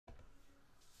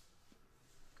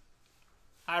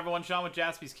Hi everyone, Sean with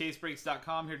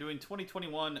JaspysCaseBreaks.com here doing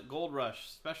 2021 Gold Rush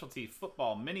Specialty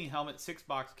Football Mini Helmet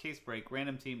 6-box case break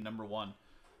random team number 1,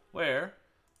 where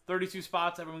 32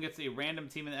 spots, everyone gets a random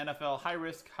team in the NFL, high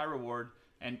risk, high reward,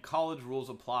 and college rules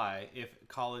apply if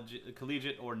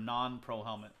collegiate or non-pro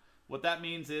helmet. What that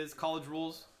means is college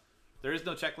rules, there is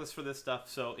no checklist for this stuff,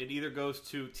 so it either goes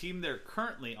to team they're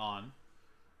currently on,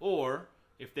 or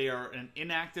if they are an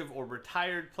inactive or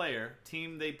retired player,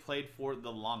 team they played for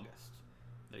the longest.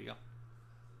 There you go.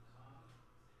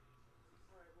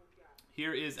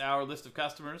 Here is our list of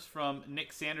customers from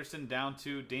Nick Sanderson down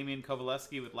to Damian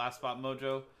Kovaleski with Last Spot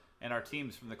Mojo, and our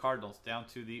teams from the Cardinals down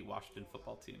to the Washington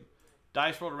football team.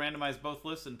 Dice roll to randomize both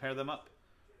lists and pair them up.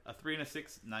 A 3 and a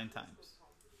 6, 9 times.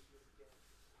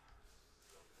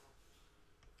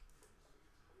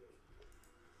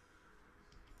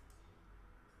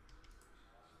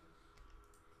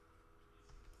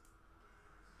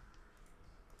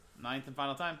 Ninth and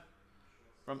final time.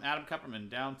 From Adam Kupperman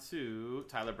down to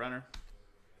Tyler Brenner.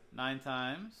 9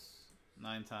 times.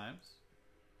 9 times.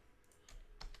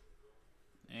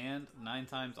 And 9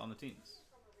 times on the teams.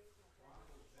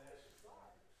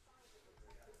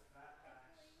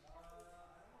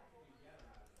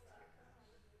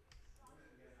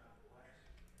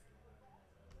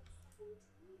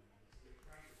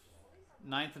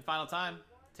 Ninth and final time.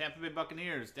 Tampa Bay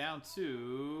Buccaneers down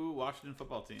to Washington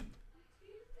football team.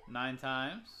 9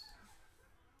 times.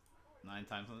 9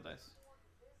 times on the dice.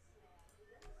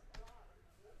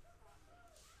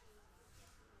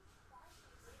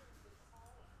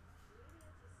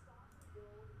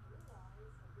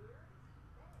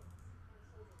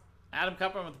 Adam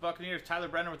Kupperman with the Buccaneers, Tyler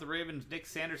Brenner with the Ravens, Nick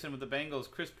Sanderson with the Bengals,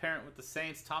 Chris Parent with the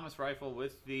Saints, Thomas Reifel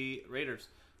with the Raiders,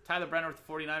 Tyler Brenner with the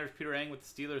 49ers, Peter Eng with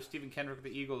the Steelers, Stephen Kendrick with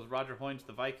the Eagles, Roger Hoynes with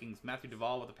the Vikings, Matthew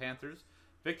Duvall with the Panthers,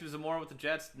 Victor Zamora with the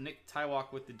Jets, Nick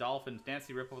Tywalk with the Dolphins,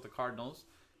 Nancy Ripple with the Cardinals,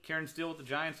 Karen Steele with the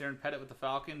Giants, Aaron Pettit with the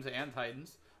Falcons and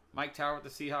Titans, Mike Tower with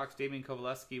the Seahawks, Damian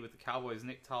Kovaleski with the Cowboys,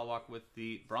 Nick Tywalk with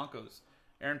the Broncos,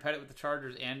 Aaron Pettit with the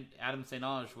Chargers, and Adam St.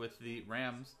 Ange with the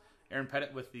Rams, Aaron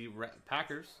Pettit with the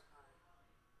Packers,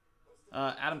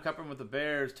 Adam Kupperman with the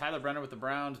Bears, Tyler Brenner with the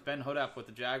Browns, Ben Hodap with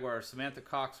the Jaguars, Samantha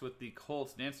Cox with the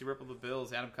Colts, Nancy Ripple with the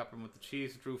Bills, Adam Kupperman with the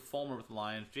Chiefs, Drew Fulmer with the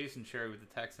Lions, Jason Cherry with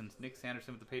the Texans, Nick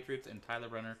Sanderson with the Patriots, and Tyler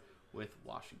Brenner with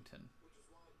Washington.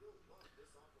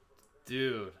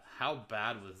 Dude, how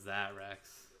bad was that, Rex?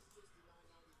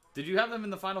 Did you have them in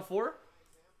the Final Four?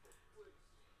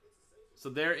 So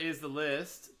there is the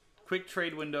list. Quick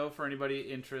trade window for anybody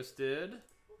interested.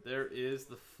 There is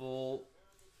the full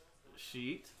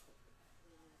sheet.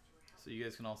 So you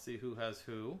guys can all see who has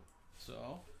who.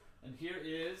 So, and here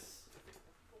is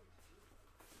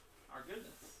our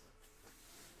goodness.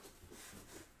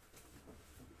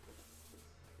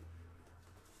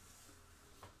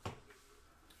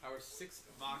 Our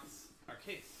 6-box, our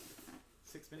case.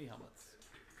 6 mini helmets.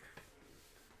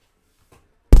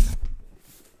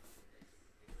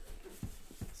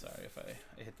 Sorry if I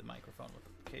hit the microphone with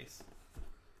the case.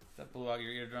 That blew out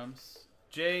your eardrums.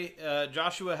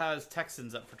 Joshua has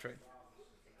Texans up for trade.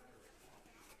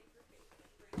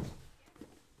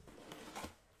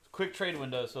 Quick trade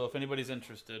window, so if anybody's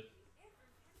interested,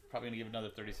 probably going to give another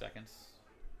 30 seconds.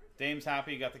 Dame's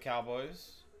happy, got the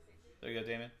Cowboys. There you go,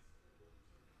 Damon.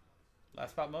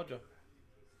 Last Spot Mojo.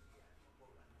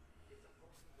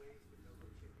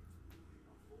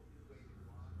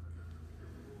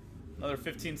 Another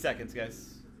 15 seconds,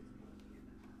 guys.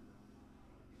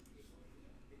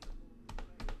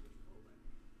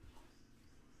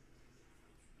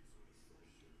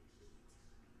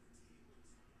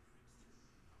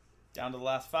 Down to the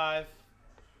last 5.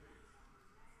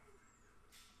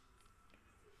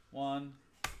 1.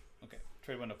 Okay,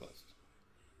 trade window closed.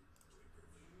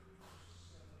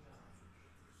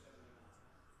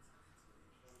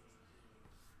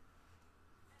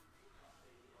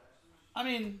 I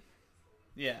mean,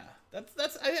 yeah,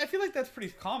 that's. I feel like that's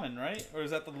pretty common, right? Or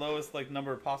is that the lowest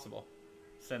number possible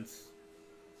since?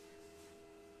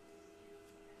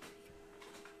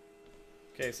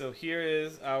 Okay, so here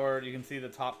is our. You can see the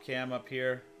top cam up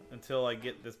here. Until I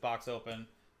get this box open,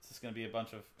 it's just going to be a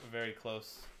bunch of very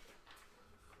close.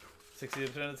 60%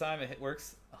 of the time it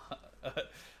works. 100%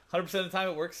 of the time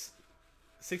it works.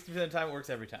 60% of the time it works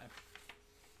every time.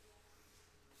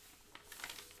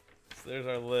 So there's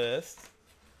our list.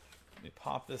 Let me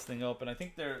pop this thing open. I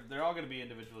think they're all going to be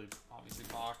individually, obviously,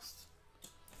 boxed.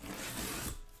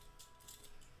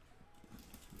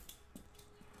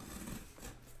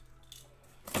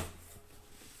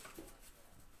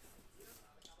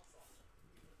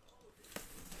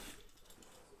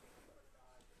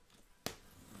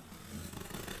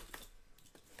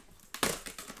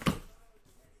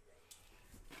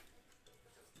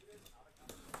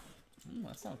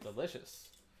 that sounds delicious.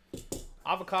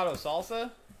 Avocado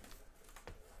salsa?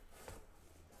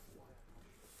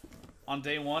 On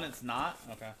day one, it's not?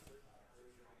 Okay.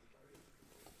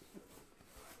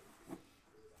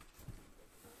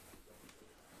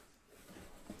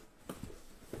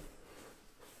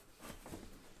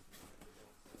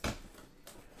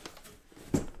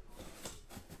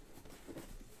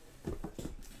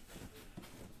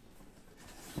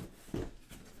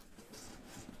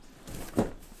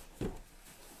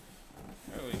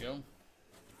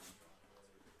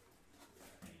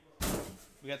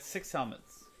 We got 6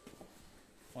 helmets.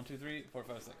 1, 2, 3, 4,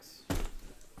 5, 6.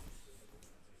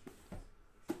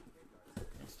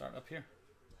 We'll start up here.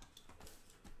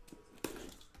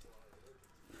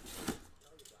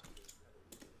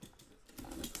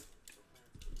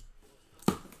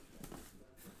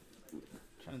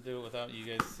 Trying to do it without you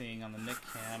guys seeing on the Nick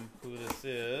cam who this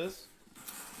is.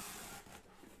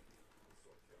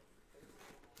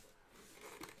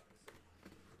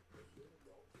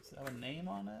 Does it have a name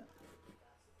on it?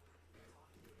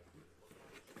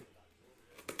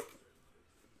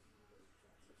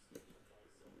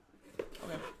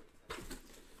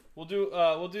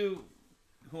 We'll do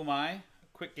Who Am I? A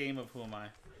quick game of Who Am I?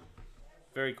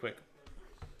 Very quick.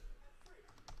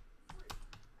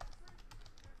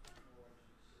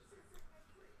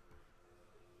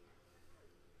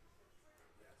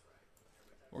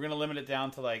 We're gonna limit it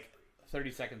down to like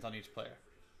 30 seconds on each player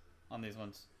on these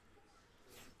ones.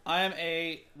 I am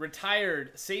a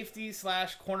retired safety /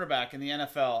 cornerback in the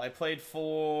NFL. I played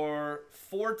for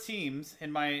 4 teams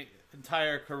in my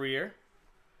entire career.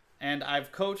 And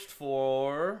I've coached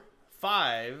for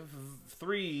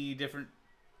 3 different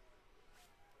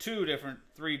teams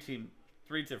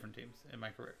in my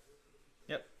career.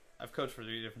 Yep, I've coached for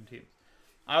 3 different teams.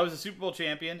 I was a Super Bowl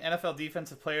champion, NFL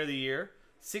Defensive Player of the Year,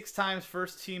 6 times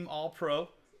first team All-Pro,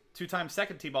 2 times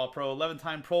second team All-Pro,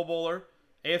 11-time Pro Bowler,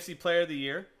 AFC Player of the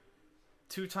Year,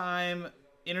 2-time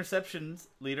interceptions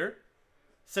leader,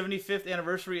 75th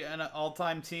anniversary and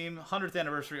all-time team, 100th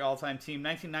anniversary all-time team,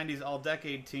 1990s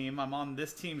all-decade team. I'm on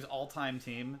this team's all-time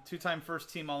team. 2-time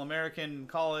first-team All-American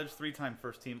college, 3-time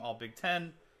first-team All-Big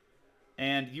Ten,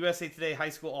 and USA Today High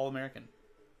School All-American.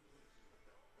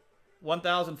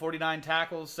 1,049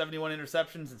 tackles, 71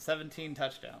 interceptions, and 17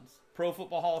 touchdowns. Pro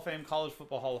Football Hall of Fame, College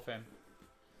Football Hall of Fame.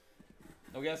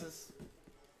 No guesses?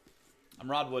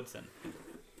 I'm Rod Woodson,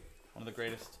 one of the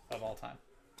greatest of all time.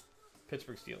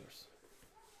 Pittsburgh Steelers.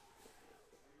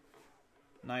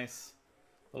 Nice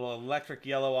little electric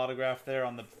yellow autograph there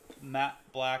on the matte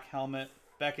black helmet.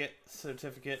 Beckett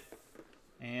certificate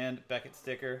and Beckett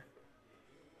sticker.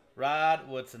 Rod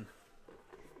Woodson.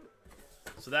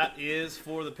 So that is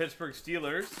for the Pittsburgh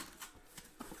Steelers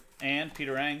and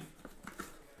Peter Ang.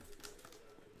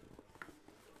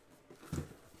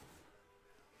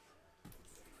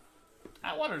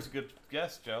 Atwater's a good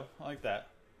guess, Joe. I like that.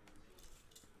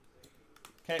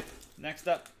 Okay, next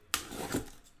up.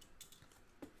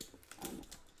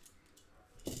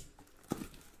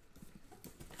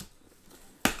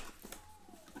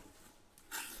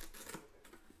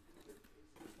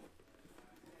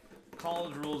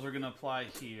 College rules are going to apply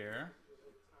here.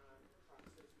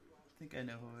 I think I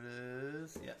know who it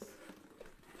is. Yes.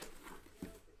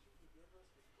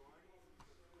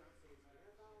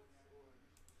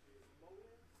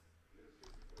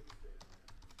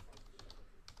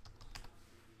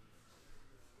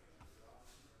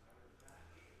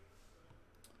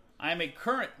 I am a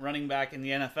current running back in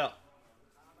the NFL.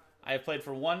 I have played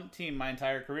for 1 team my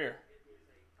entire career.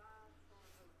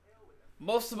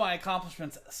 Most of my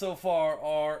accomplishments so far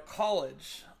are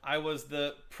college. I was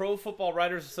the Pro Football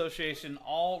Writers Association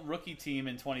All-Rookie Team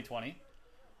in 2020.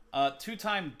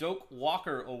 2-time Doak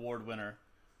Walker Award winner.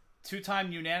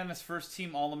 2-time unanimous first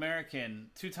team All-American.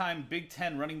 2-time Big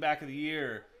Ten Running Back of the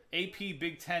Year. AP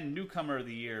Big Ten Newcomer of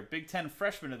the Year. Big Ten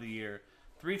Freshman of the Year.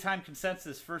 3-time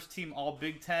consensus first team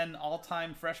All-Big Ten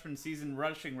all-time freshman season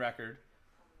rushing record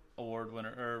award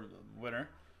winner.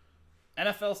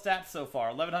 NFL stats so far: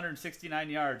 1,169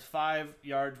 yards, 5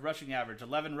 yards rushing average,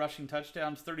 11 rushing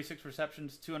touchdowns, 36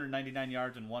 receptions, 299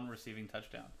 yards, and 1 receiving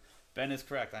touchdown. Ben is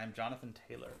correct. I am Jonathan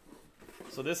Taylor.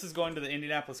 So this is going to the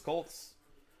Indianapolis Colts.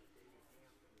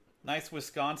 Nice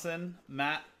Wisconsin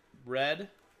matte red.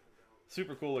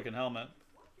 Super cool looking helmet.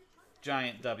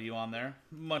 Giant W on there.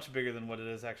 Much bigger than what it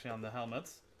is actually on the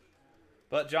helmets.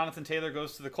 But Jonathan Taylor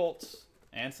goes to the Colts.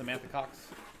 And Samantha Cox.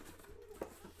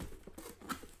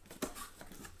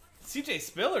 CJ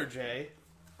Spiller, Jay.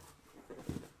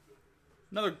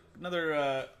 Another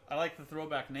I like the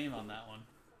throwback name on that one.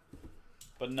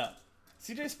 But no.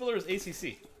 CJ Spiller is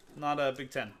ACC, not a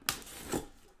Big Ten.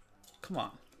 Come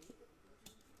on.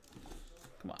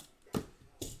 Come on.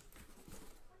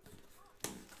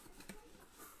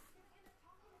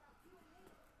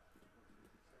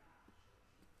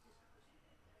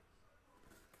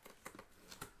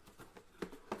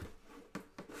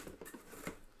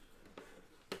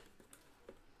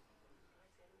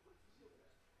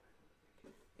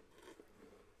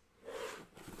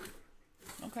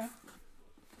 Okay.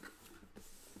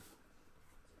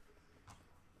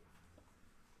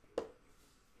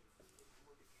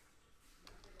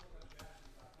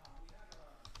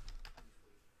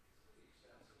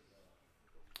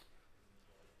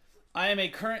 I am a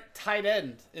current tight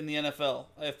end in the NFL.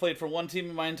 I have played for one team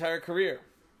in my entire career.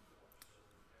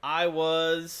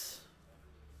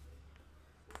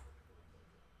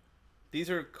 These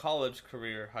are college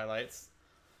career highlights.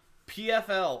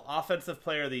 PFL Offensive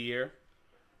Player of the Year.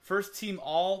 First team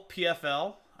all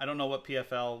PFL. I don't know what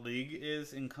PFL league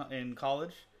is in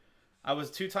college. I was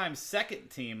 2-time second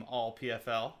team all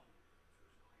PFL.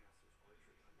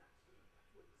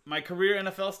 My career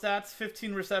NFL stats,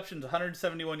 15 receptions,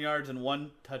 171 yards, and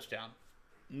 1 touchdown.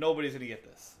 Nobody's going to get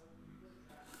this.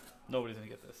 Nobody's going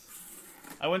to get this.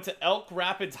 I went to Elk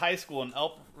Rapids High School in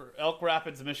Elk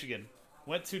Rapids, Michigan.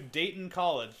 Went to Dayton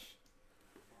College.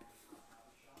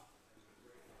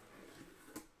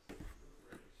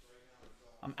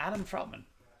 I'm Adam Troutman.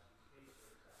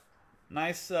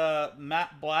 Nice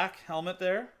matte black helmet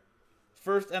there.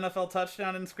 First NFL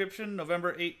touchdown inscription,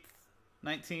 November 8th,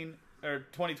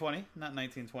 2020, not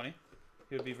 1920.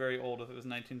 He would be very old if it was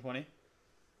 1920.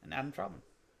 And Adam Troutman.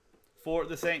 For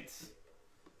the Saints,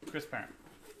 Chris Parent.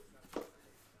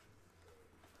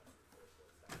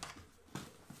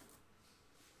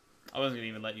 I wasn't going to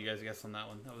even let you guys guess on that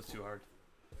one. That was too hard.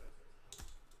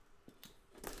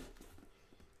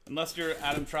 Unless you're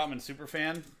Adam Troutman super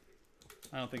fan,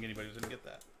 I don't think anybody's going to get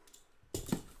that.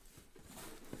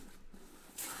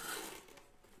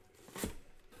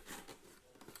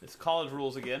 It's college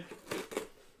rules again.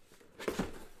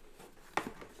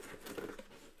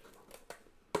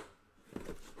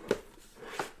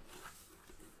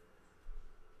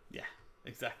 Yeah,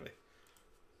 exactly.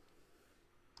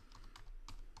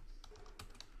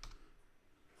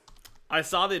 I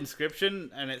saw the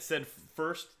inscription and it said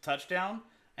first touchdown,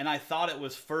 and I thought it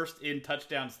was first in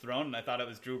touchdowns thrown, and I thought it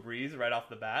was Drew Brees right off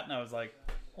the bat, and I was like,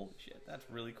 holy shit, that's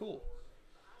really cool.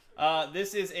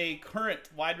 This is a current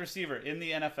wide receiver in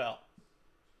the NFL.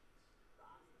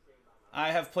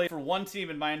 I have played for one team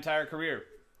in my entire career.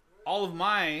 All of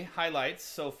my highlights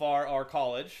so far are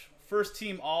college. First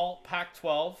team all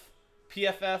Pac-12.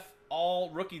 PFF all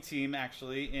rookie team,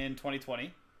 actually, in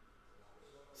 2020.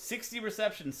 60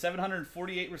 receptions,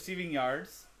 748 receiving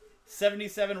yards,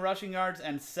 77 rushing yards,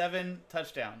 and 7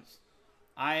 touchdowns.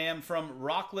 I am from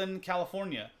Rocklin,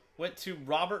 California. Went to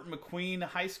Robert McQueen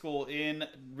High School in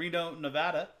Reno,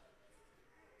 Nevada.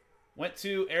 Went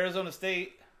to Arizona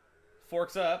State.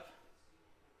 Forks Up.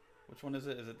 Which one is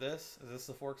it? Is it this? Is this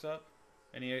the Forks Up?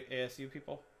 Any ASU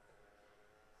people?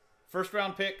 First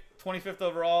round pick, 25th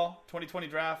overall, 2020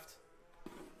 draft.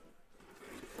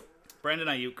 Brandon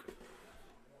Ayuk.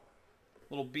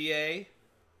 Little BA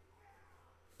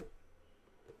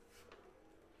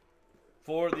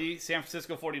for the San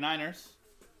Francisco 49ers.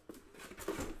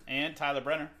 And Tyler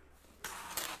Brenner.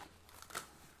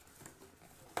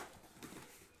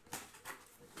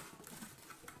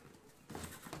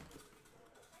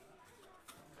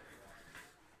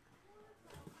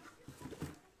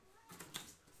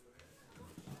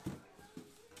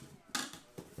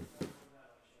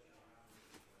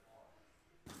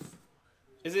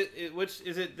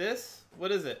 Is it this?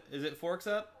 What is it? Is it Forks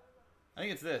Up? I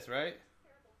think it's this, right?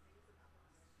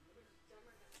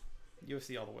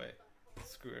 UFC all the way.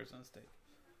 Screw Arizona State.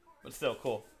 But still,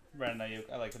 cool. Brandon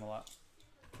Ayuk. I like him a lot.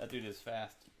 That dude is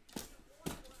fast.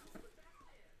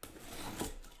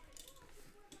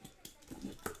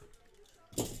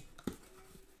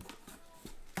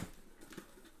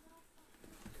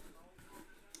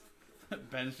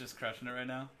 Ben's just crushing it right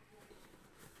now.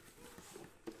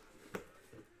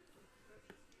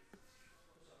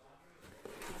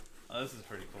 Oh, this is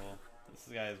pretty cool. This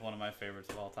guy is one of my favorites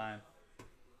of all time.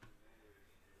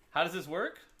 How does this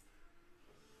work?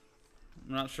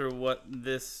 I'm not sure what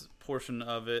this portion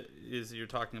of it is you're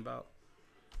talking about.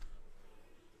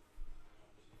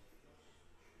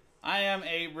 I am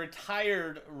a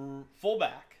retired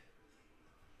fullback.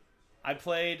 I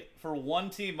played for one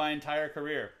team my entire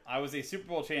career. I was a Super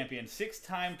Bowl champion,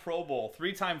 6-time Pro Bowl,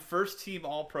 3-time first team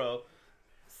All-Pro,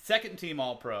 second team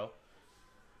All-Pro.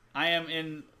 I am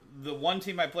in the one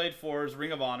team I played for is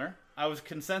Ring of Honor. I was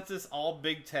consensus All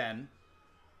Big Ten.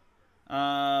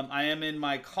 I am in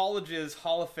my college's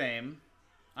Hall of Fame.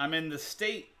 I'm in the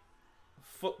State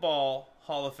Football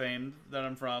Hall of Fame that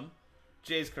I'm from.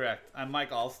 Jay's correct. I'm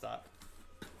Mike Allstott.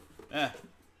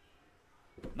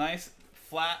 Nice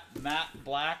flat matte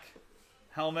black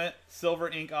helmet, silver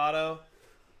ink auto.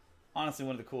 Honestly,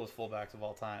 one of the coolest fullbacks of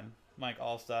all time. Mike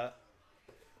Allstott.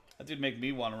 That dude make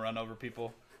me want to run over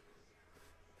people.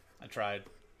 I tried.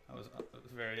 I was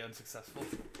very unsuccessful.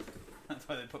 That's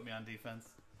why they put me on defense.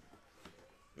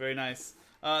 Very nice.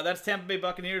 That's Tampa Bay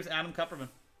Buccaneers, Adam Kupperman.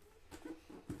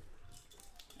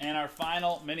 And our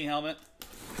final mini helmet.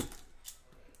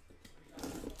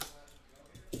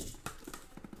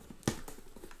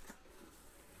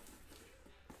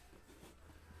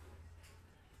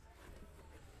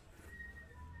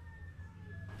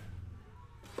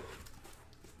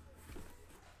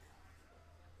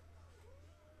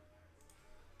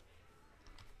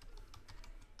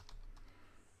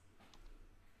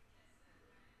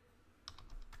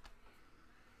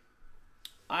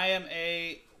 I am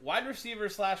a wide receiver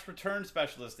 / return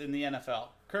specialist in the NFL.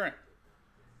 Current.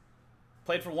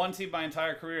 Played for one team my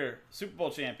entire career. Super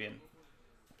Bowl champion.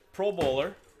 Pro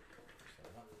Bowler.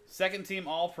 Second team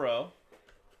All-Pro.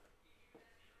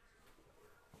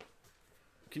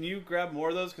 Can you grab more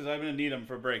of those? Because I'm going to need them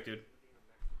for a break, dude.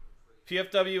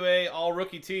 PFWA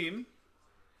All-Rookie Team.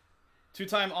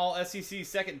 Two-time All-SEC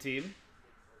second team.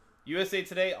 USA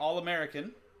Today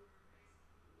All-American.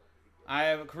 I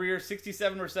have a career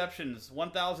 67 receptions,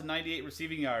 1,098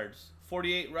 receiving yards,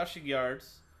 48 rushing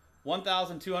yards,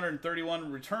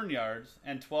 1,231 return yards,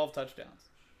 and 12 touchdowns.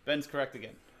 Ben's correct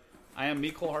again. I am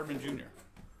Mecole Hardman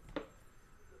Jr.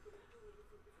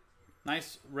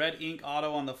 Nice red ink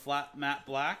auto on the flat matte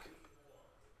black.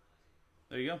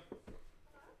 There you go.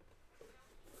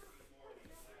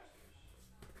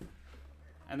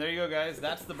 And there you go, guys.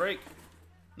 That's the break.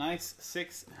 Nice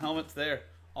 6 helmets there.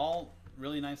 All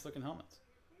really nice looking helmets.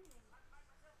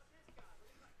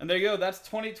 And there you go. That's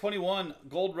 2021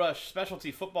 Gold Rush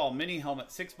Specialty Football Mini Helmet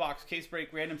 6-box case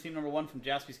break. Random team number 1 from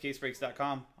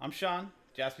JaspysCaseBreaks.com. I'm Sean,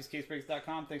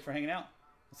 JaspysCaseBreaks.com. Thanks for hanging out.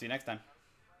 I'll see you next time.